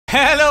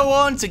Hello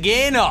once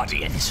again,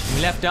 audience.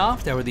 We left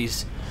off, there were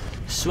these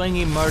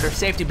swinging murder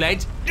safety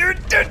blades.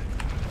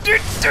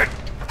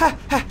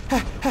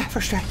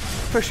 First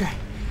try.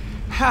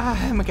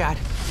 Oh my god.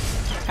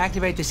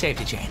 Activate the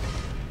safety chain.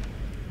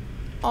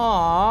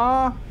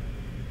 Aww.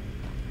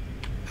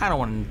 I don't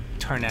want to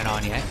turn that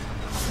on yet.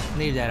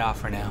 Leave that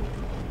off for now.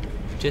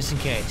 Just in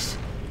case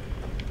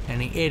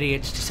any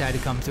idiots decide to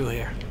come through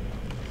here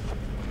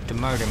to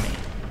murder me.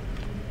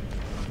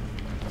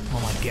 Oh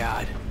my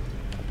god.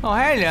 Oh,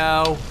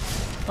 hello.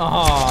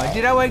 Oh,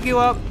 did I wake you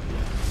up?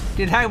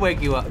 Did I wake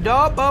you up?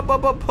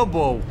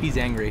 Whoa, he's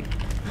angry.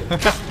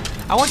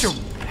 I want your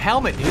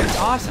helmet, dude. It's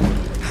awesome.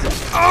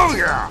 Oh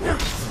yeah!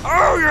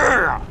 Oh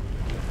yeah!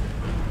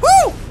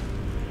 Woo!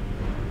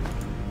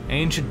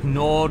 Ancient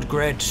Nord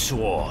great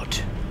sword.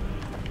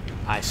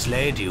 I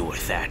slayed you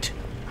with that.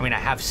 I mean, I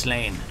have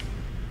slain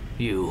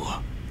you.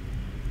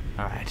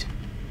 Alright.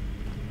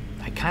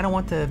 I kind of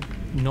want the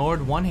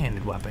Nord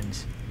one-handed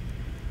weapons.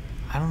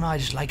 I don't know, I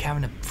just like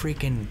having a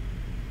freaking...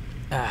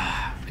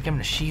 like having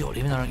a shield,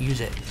 even though I don't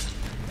use it.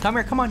 Come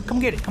here, come on,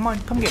 come get it, come on,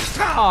 come get it.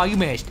 Oh, you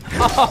missed.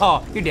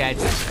 Oh, you're dead.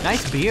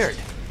 Nice beard.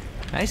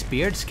 Nice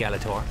beard,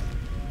 Skeletor.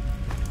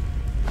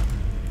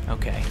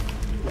 Okay.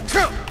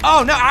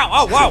 Oh, no,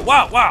 ow, oh,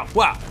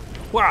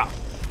 wow.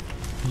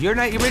 You're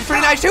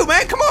pretty nice too,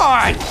 man, come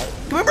on.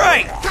 Give me a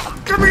break.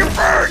 Give me a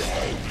break.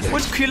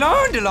 What's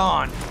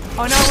Kilondalon?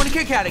 Oh, no, I want to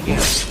kick out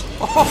again.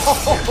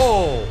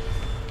 Oh.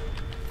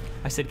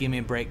 I said give me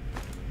a break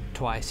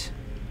twice.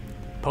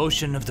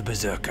 Potion of the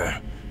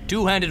Berserker.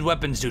 Two-handed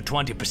weapons do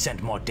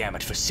 20% more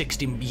damage for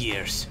 60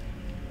 years.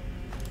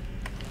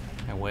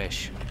 I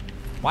wish.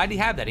 Why did he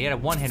have that? He had a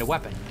one-handed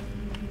weapon.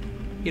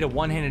 He had a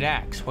one-handed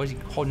axe. Why was he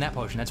holding that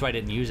potion? That's why I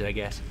didn't use it, I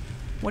guess.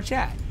 What's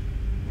that?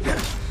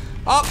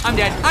 Oh, I'm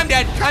dead.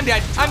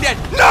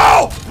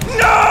 No!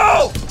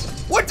 No!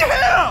 What the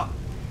hell?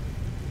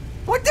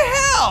 What the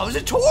hell? It was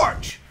a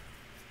torch.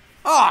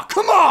 Oh,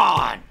 come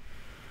on!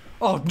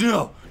 Oh,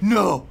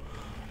 no.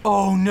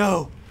 Oh,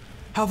 no.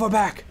 How far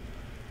back?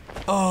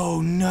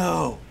 Oh,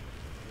 no.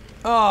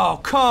 Oh,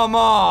 come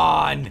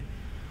on.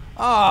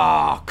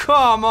 Oh,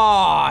 come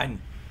on.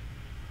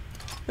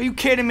 Are you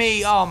kidding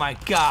me? Oh, my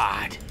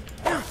God.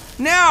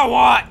 Now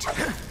what?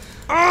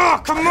 Oh,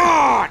 come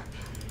on.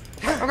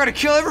 I'm gonna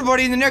kill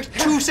everybody in the next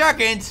 2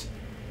 seconds.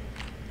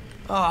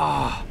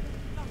 Oh,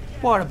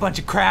 what a bunch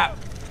of crap.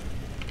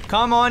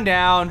 Come on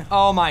down.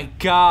 Oh, my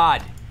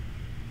God.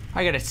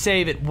 I gotta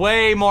save it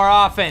way more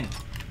often.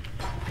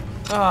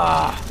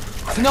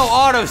 No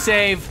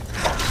autosave.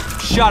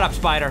 Shut up,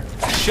 Spider.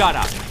 Shut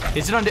up.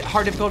 Is it on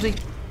hard difficulty?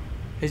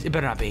 It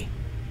better not be.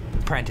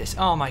 Apprentice.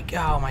 Oh my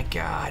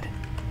God.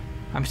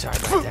 I'm sorry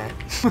about that.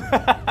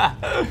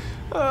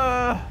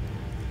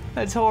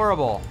 That's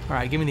horrible. All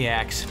right, give me the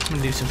axe. I'm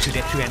gonna do some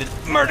two-handed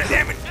murder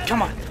damage.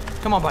 Come on,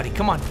 buddy.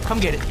 Come on.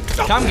 Come get it.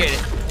 Come get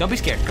it. Don't be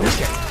scared.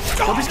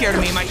 Don't be scared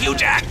of me, my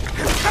huge axe.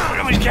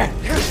 Don't be scared.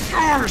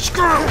 Oh,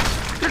 screw.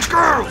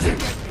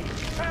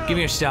 Give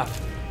me your stuff.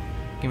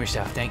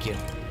 Thank you.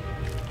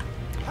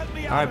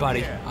 All right,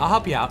 buddy. I'll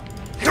help you out.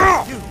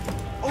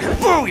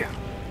 Booyah!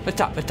 Let's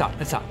talk.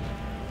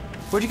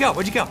 Where'd you go,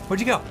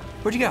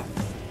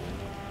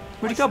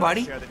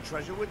 buddy?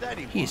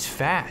 He is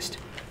fast.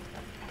 I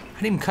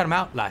didn't even cut him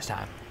out last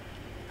time.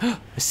 A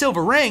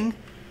silver ring?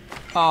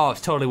 Oh,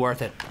 it's totally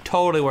worth it.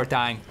 Totally worth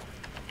dying.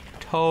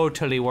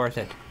 Totally worth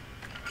it.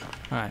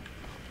 All right,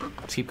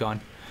 let's keep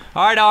going.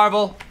 All right,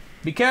 Arvel.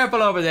 Be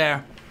careful over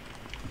there.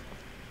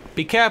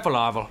 Be careful,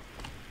 Arvel.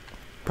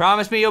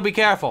 Promise me you'll be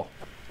careful.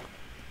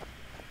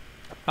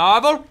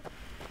 Arvel?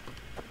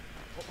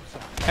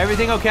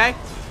 Everything okay?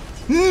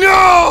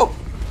 No!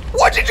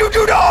 What did you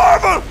do to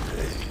Arvel?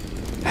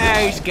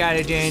 Hey,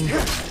 Skeleton.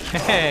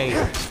 Hey.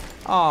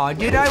 Oh,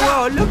 did I?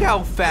 Well, look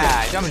how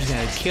fast. I'm just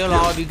gonna kill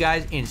all of you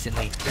guys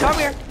instantly. Come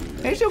here.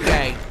 It's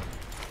okay.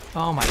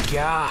 Oh my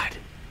God.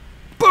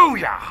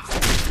 Booyah!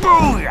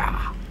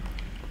 Booyah!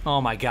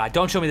 Oh my God.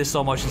 Don't show me the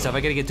slow motion stuff. I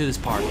gotta get through this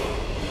part.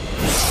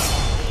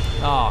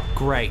 Oh,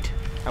 great.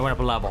 I went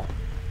up a level.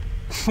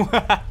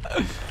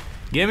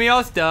 Give me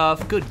your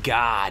stuff. Good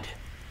God.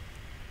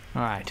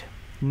 All right.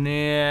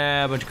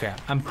 Nah, bunch of crap.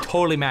 I'm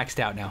totally maxed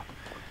out now.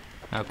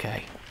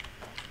 Okay.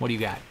 What do you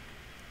got?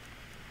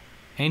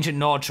 Ancient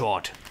Nord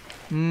sword.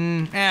 Give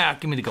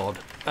me the gold.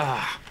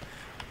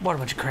 What a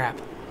bunch of crap.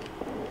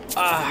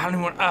 I don't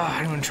even want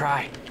to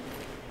try.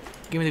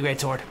 Give me the great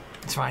sword.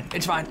 It's fine.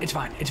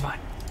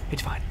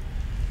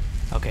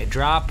 Okay,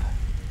 drop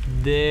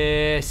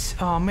this.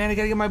 Oh man, I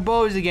gotta get my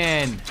bows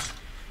again.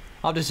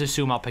 I'll just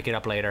assume I'll pick it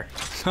up later.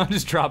 I'll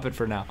just drop it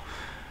for now.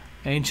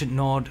 Ancient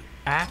Nord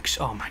axe.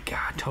 Oh my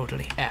God,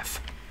 totally. F.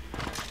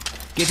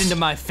 Get into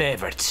my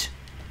favorites.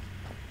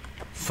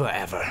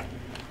 Forever.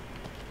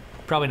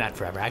 Probably not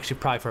forever. Actually,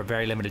 probably for a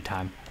very limited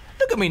time.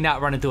 Look at me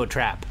not running through a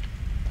trap.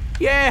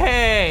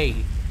 Yay!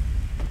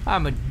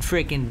 I'm a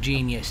freaking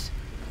genius.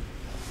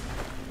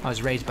 I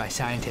was raised by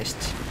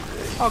scientists.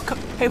 Oh,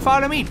 hey,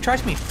 follow me.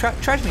 Trust me.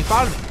 Trust me.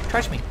 Follow me.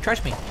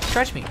 Trust me.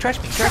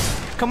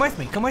 Come with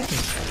me.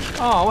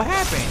 Oh, what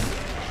happened?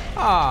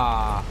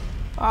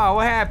 Oh,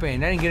 what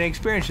happened? I didn't get any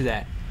experience with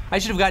that. I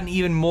should have gotten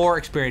even more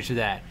experience with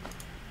that.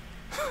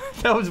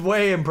 That was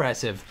way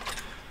impressive.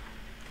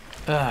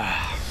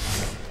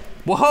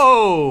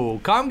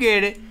 Whoa! Come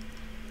get it.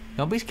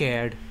 Don't be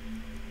scared.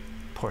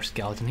 Poor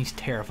skeleton, he's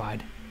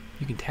terrified.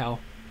 You can tell.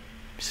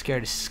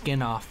 Scared his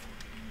skin off.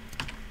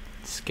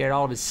 Scared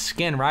all of his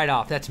skin right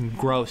off. That's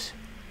gross.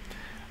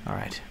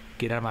 Alright,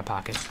 get out of my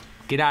pocket.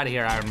 Get out of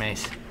here, Iron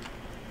Mace.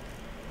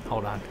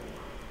 Hold on.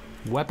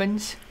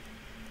 Weapons.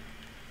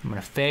 I'm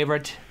gonna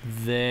favorite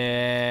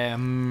the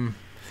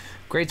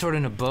greatsword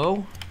and a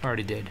bow.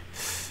 Already did.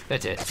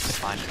 That's it. That's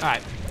fine.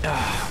 Alright.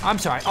 I'm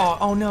sorry.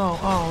 Oh no.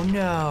 Oh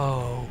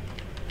no.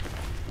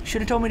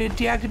 Should have told me to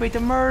deactivate the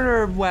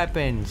murder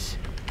weapons.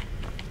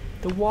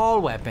 The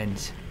wall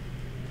weapons.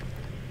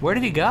 Where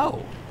did he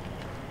go?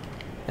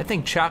 That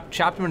thing chopped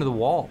him into the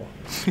wall.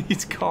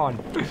 He's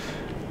gone.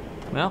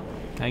 Well,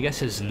 I guess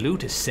his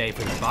loot is safe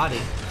in his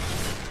body.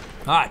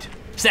 Alright,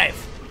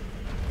 safe.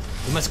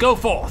 We must go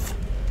forth.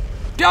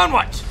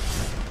 Downwards!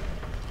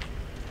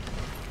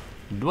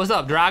 What's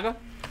up, Draugr?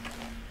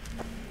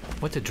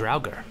 What's a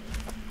Draugr?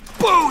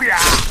 Booyah!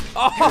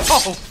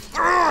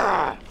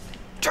 Oh!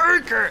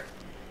 Take it!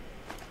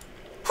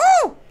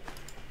 Whew!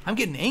 I'm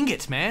getting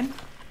ingots, man.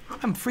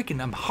 I'm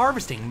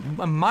harvesting,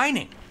 I'm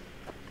mining.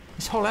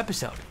 This whole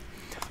episode.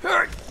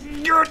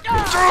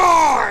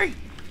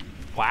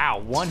 Wow,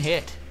 one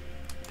hit.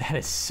 That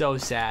is so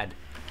sad.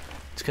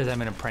 It's because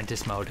I'm in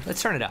apprentice mode.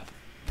 Let's turn it up.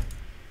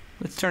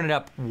 Let's turn it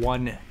up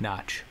one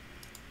notch.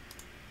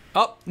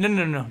 Oh,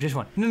 no, just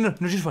one. No,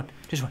 just one.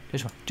 Just one.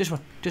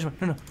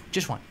 No,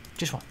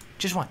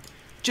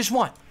 just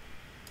one.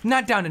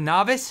 Not down to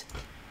novice.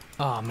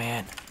 Oh,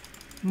 man.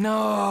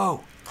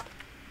 No.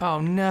 Oh,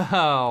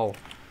 no.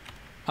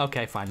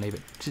 Okay, fine, leave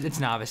it. It's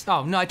novice.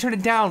 Oh, no, I turned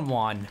it down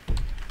one.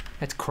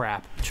 That's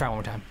crap. Let's try one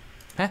more time.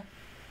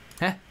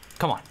 Huh?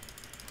 Come on.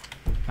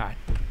 All right.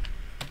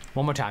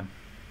 One more time.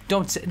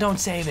 Don't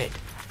save it.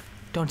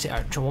 All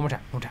right, try one more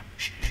time.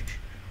 Shh.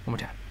 One more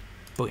time.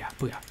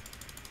 Booyah.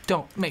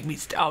 Don't make me,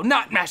 oh,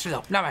 not master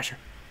though, not master.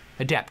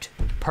 Adept,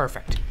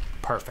 perfect.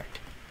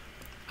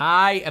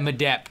 I am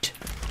adept.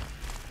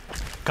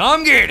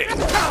 Come get it.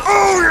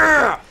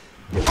 Oh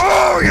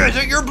yeah, is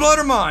it your blood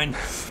or mine?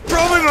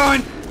 Probably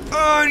mine.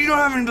 Oh, you don't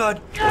have any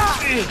blood.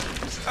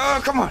 Oh,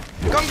 come on,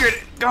 come get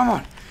it, come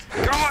on.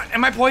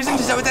 Am I poisoned,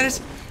 is that what that is?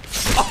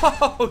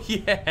 Oh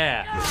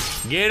yeah,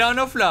 get on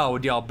the floor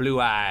with y'all blue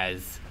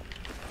eyes.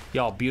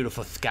 Y'all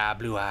beautiful sky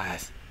blue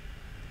eyes.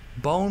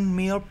 Bone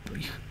meal,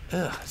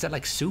 ugh, is that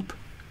like soup?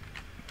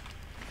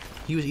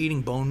 He was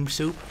eating bone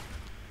soup?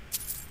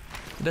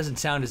 It doesn't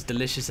sound as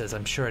delicious as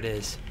I'm sure it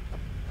is.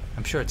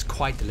 I'm sure it's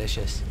quite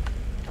delicious.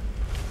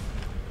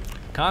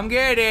 Come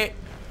get it.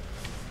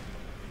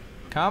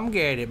 Come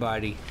get it,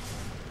 buddy.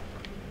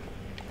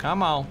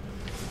 Come on.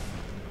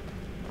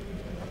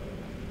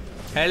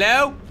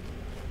 Hello?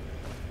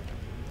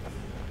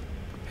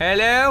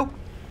 Hello?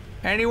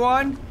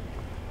 Anyone?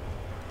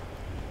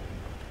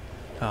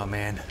 Oh,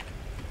 man.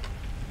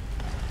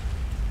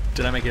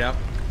 Did I make it out?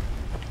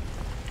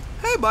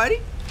 Hey, buddy.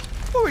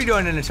 What were you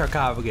doing in the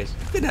sarcophagus?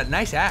 Look at that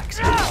nice axe.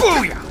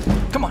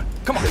 Booyah! Come on.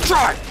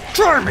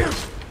 Try me.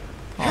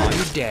 Oh,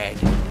 you're dead.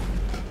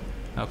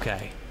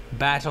 Okay.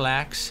 Battle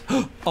axe.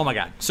 Oh my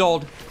god.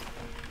 Sold.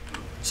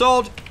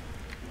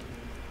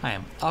 I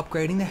am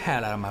upgrading the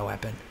hell out of my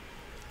weapon.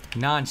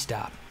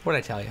 Non-stop. What did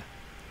I tell you?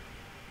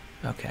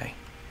 Okay.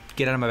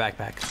 Get out of my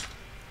backpack.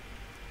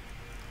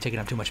 Taking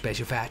up too much space.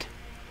 You're fat.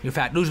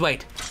 Lose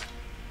weight.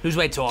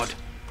 Sword.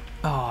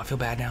 Oh, I feel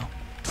bad now.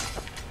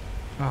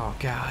 Oh,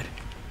 God.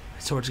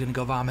 That sword's gonna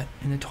go vomit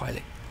in the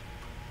toilet.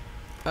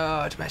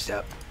 Oh, it's messed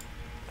up.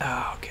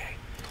 Oh, okay.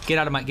 Get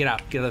out of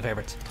the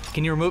favorites.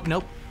 Can you remove?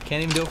 Nope.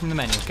 Can't even do it from the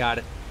menu. Got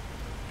it.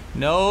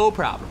 No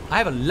problem. I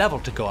have a level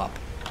to go up.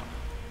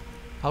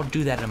 I'll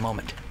do that in a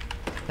moment.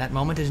 That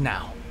moment is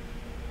now.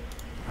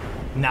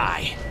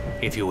 Nigh,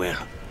 if you will.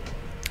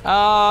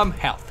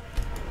 Health.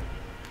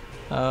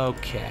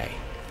 Okay.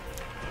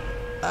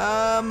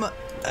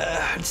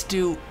 Let's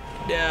do,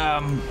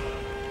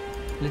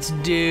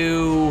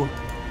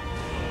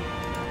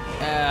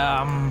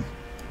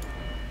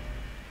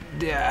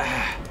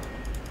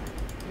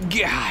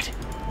 God.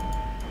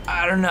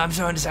 I don't know, I'm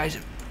so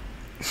indecisive.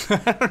 I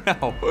don't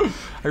know.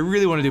 I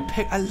really want to do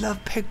I love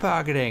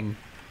pickpocketing.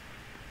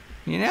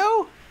 You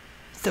know?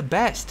 It's the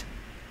best.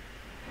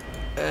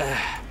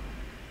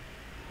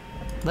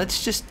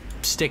 Let's just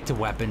stick to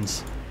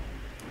weapons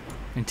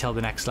until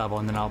the next level,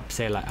 and then I'll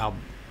say, like, I'll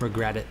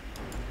regret it.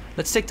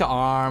 Let's stick to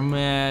arm.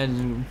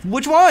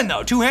 Which one,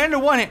 though? Two-hand or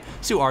one-hand?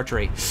 Let's do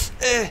archery.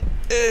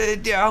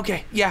 Yeah,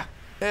 okay, yeah.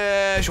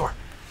 Sure.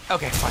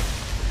 Okay, fine.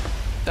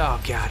 Oh,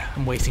 God,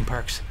 I'm wasting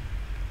perks.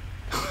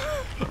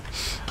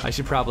 I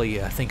should probably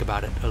think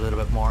about it a little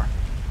bit more.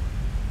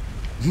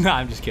 No,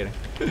 I'm just kidding.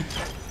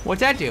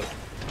 What's that do?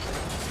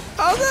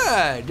 Oh,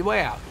 good.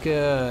 Way out.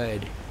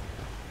 Good.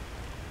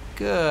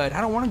 I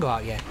don't want to go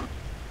out yet.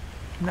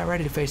 I'm not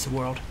ready to face the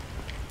world.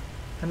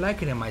 I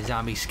like it in my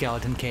zombie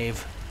skeleton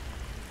cave.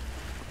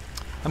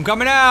 I'm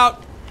coming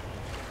out.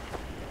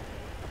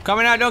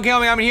 Coming out, don't kill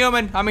me, I'm a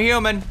human. I'm a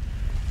human.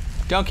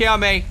 Don't kill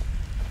me.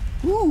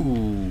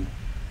 Ooh.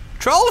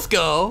 Troll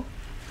skull?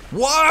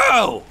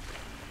 Whoa!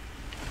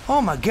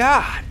 Oh my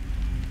god.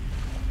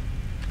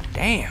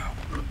 Damn.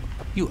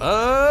 You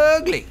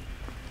ugly.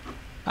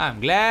 I'm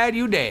glad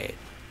you dead.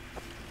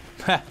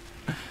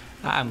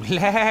 I'm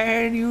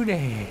glad you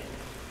dead.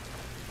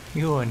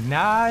 You are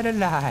not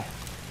alive.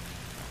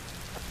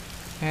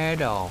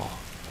 At all.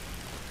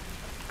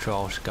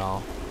 Troll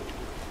skull.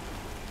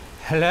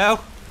 Hello?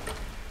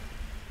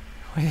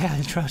 Where the hell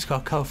did the troll skull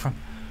come from?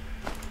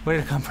 Where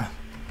did it come from?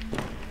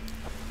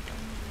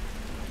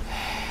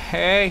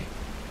 Hey.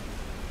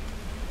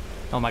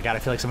 Oh my god, I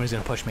feel like somebody's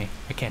gonna push me.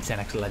 I can't stand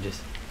next to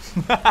ledges.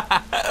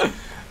 I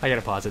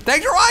gotta pause it.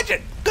 Thanks for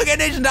watching! Click that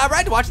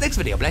nation.right to watch the next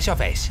video. Bless your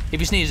face. If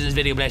you sneeze in this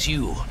video, bless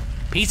you.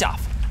 Peace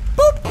off.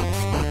 Boop!